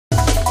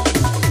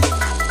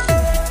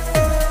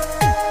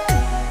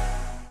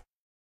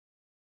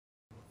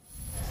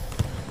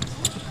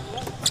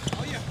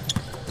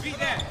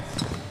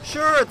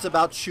Sure, it's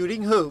about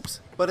shooting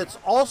hoops, but it's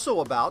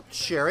also about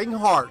sharing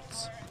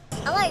hearts.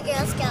 I like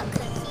Girl Scout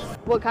cookies.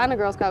 What kind of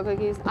Girl Scout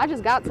cookies? I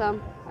just got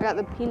some. I got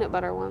the peanut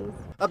butter ones.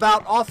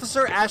 About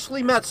Officer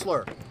Ashley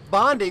Metzler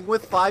bonding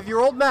with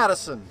 5-year-old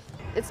Madison.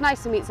 It's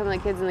nice to meet some of the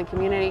kids in the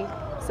community.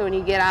 So when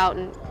you get out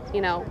and,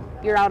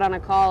 you're out on a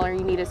call or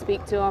you need to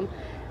speak to them,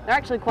 they're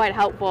actually quite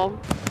helpful.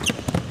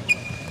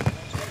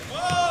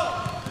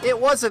 It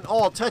wasn't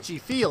all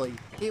touchy-feely.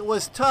 It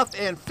was tough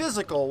and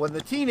physical when the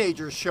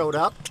teenagers showed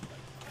up.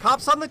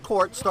 Cops on the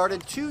Court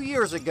started 2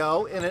 years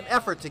ago in an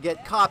effort to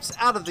get cops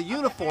out of the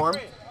uniform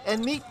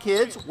and meet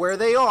kids where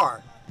they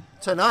are.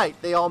 Tonight,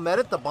 they all met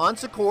at the Bon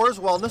Secours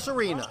Wellness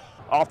Arena.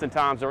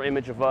 Oftentimes, their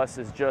image of us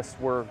is just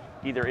we're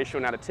either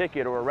issuing out a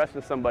ticket or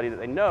arresting somebody that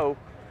they know.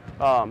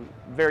 A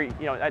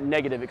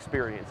negative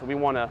experience. So we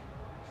want to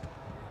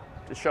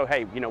show,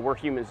 hey, we're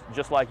humans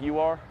just like you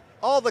are.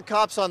 All the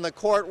cops on the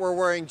court were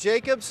wearing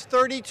Jacobs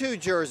 32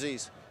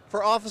 jerseys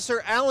for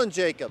Officer Alan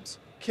Jacobs,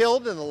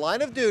 killed in the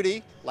line of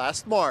duty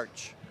last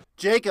March.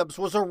 Jacobs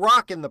was a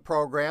rock in the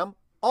program,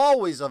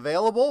 always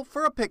available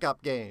for a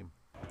pickup game.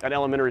 An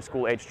elementary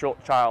school age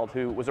child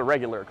who was a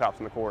regular at Cops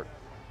on the Court,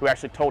 who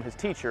actually told his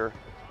teacher,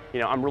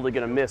 I'm really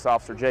going to miss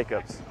Officer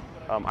Jacobs.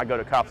 I go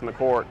to Cops on the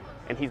Court,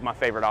 and he's my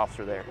favorite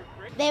officer there.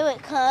 They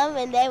would come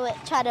and they would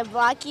try to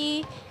block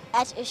you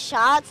at your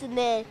shots, and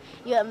then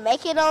you would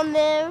make it on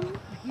them,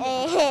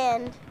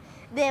 and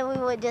then we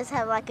would just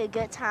have like a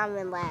good time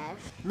and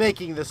laugh.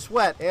 Making the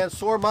sweat and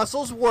sore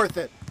muscles worth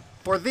it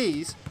for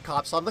these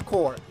Cops on the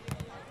Court.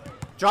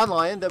 John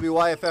Lyon,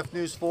 WYFF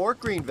News 4,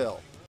 Greenville.